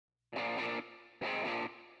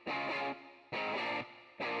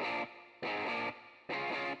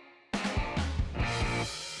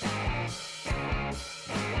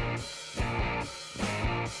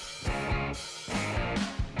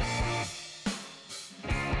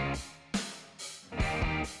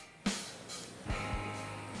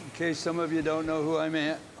case some of you don't know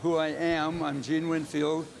who I am, I'm Gene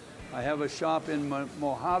Winfield. I have a shop in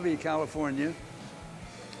Mojave, California.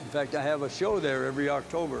 In fact, I have a show there every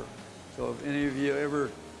October. So if any of you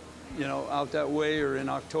ever, out that way or in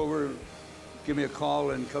October, give me a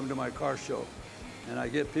call and come to my car show. And I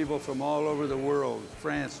get people from all over the world,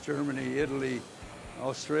 France, Germany, Italy,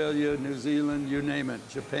 Australia, New Zealand, you name it,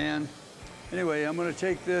 Japan. Anyway, I'm going to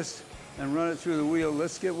take this and run it through the wheel.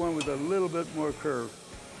 Let's get one with a little bit more curve.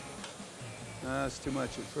 That's too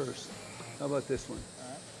much at first. How about this one? All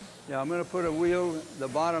right. Yeah, I'm going to put a wheel, the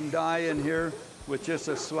bottom die in here with just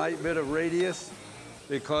a slight bit of radius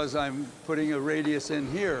because I'm putting a radius in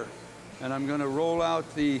here. And I'm going to roll out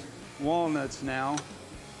the walnuts now.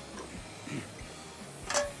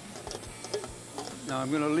 Now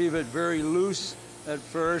I'm going to leave it very loose at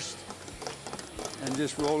first and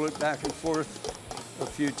just roll it back and forth a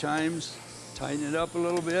few times. Tighten it up a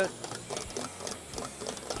little bit.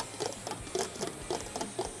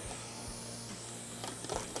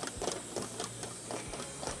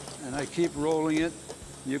 And I keep rolling it.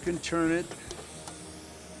 You can turn it.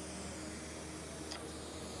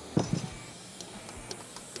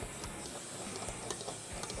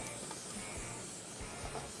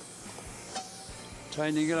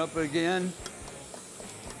 Tightening it up again.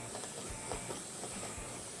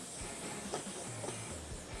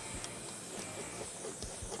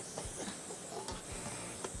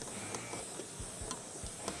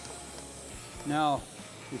 Now,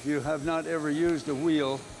 if you have not ever used a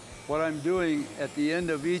wheel, what I'm doing at the end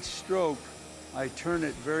of each stroke, I turn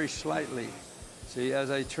it very slightly. See, as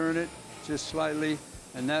I turn it just slightly,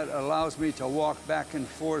 and that allows me to walk back and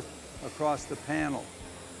forth across the panel.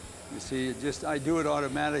 You see, I do it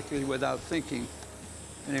automatically without thinking.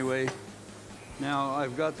 Anyway, now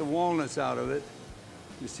I've got the walnuts out of it.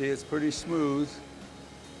 You see, it's pretty smooth,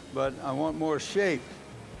 but I want more shape.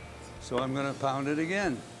 So I'm going to pound it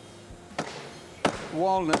again.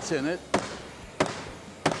 Walnuts in it.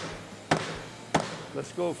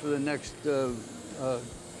 Let's go for the next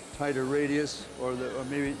tighter radius, or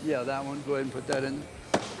maybe, yeah, that one. Go ahead and put that in.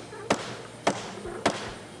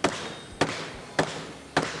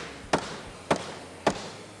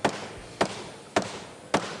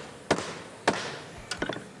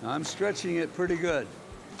 Now, I'm stretching it pretty good.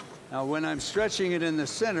 Now, when I'm stretching it in the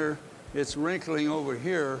center, it's wrinkling over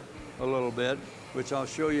here a little bit, which I'll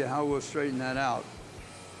show you how we'll straighten that out.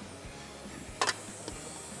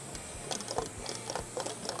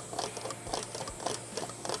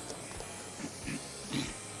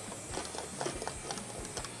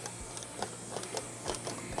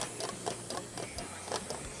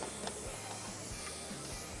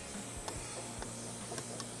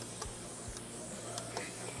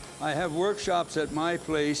 I have workshops at my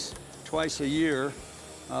place twice a year.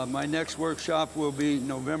 My next workshop will be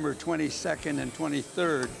November 22nd and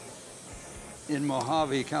 23rd in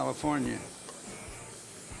Mojave, California.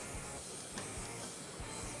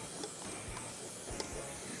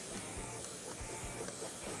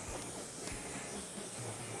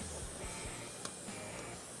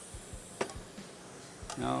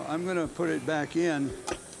 Now I'm going to put it back in.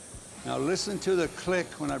 Now listen to the click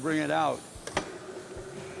when I bring it out.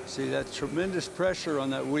 See, that's tremendous pressure on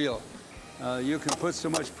that wheel. You can put so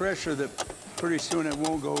much pressure that pretty soon it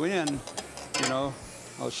won't go in, I'll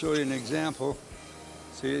show you an example.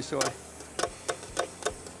 See, so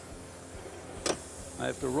I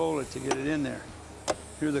have to roll it to get it in there.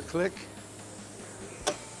 Hear the click?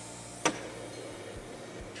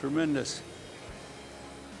 Tremendous.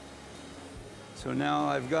 So now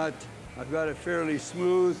I've got it fairly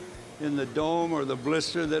smooth in the dome or the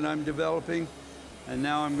blister that I'm developing. And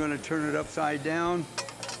now I'm going to turn it upside down.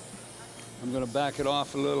 I'm going to back it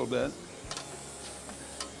off a little bit.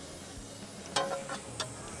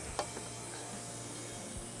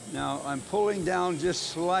 Now I'm pulling down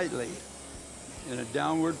just slightly. In a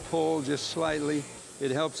downward pull, just slightly.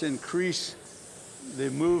 It helps increase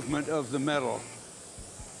the movement of the metal.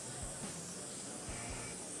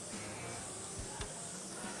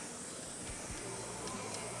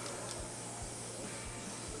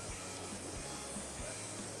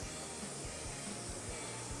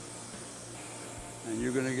 And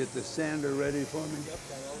you're going to get the sander ready for me? Yep,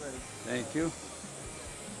 got it all ready. Thank you.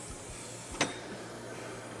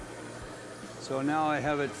 So now I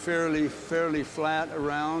have it fairly flat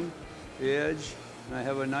around the edge, and I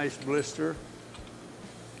have a nice blister.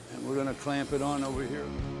 And we're going to clamp it on over here.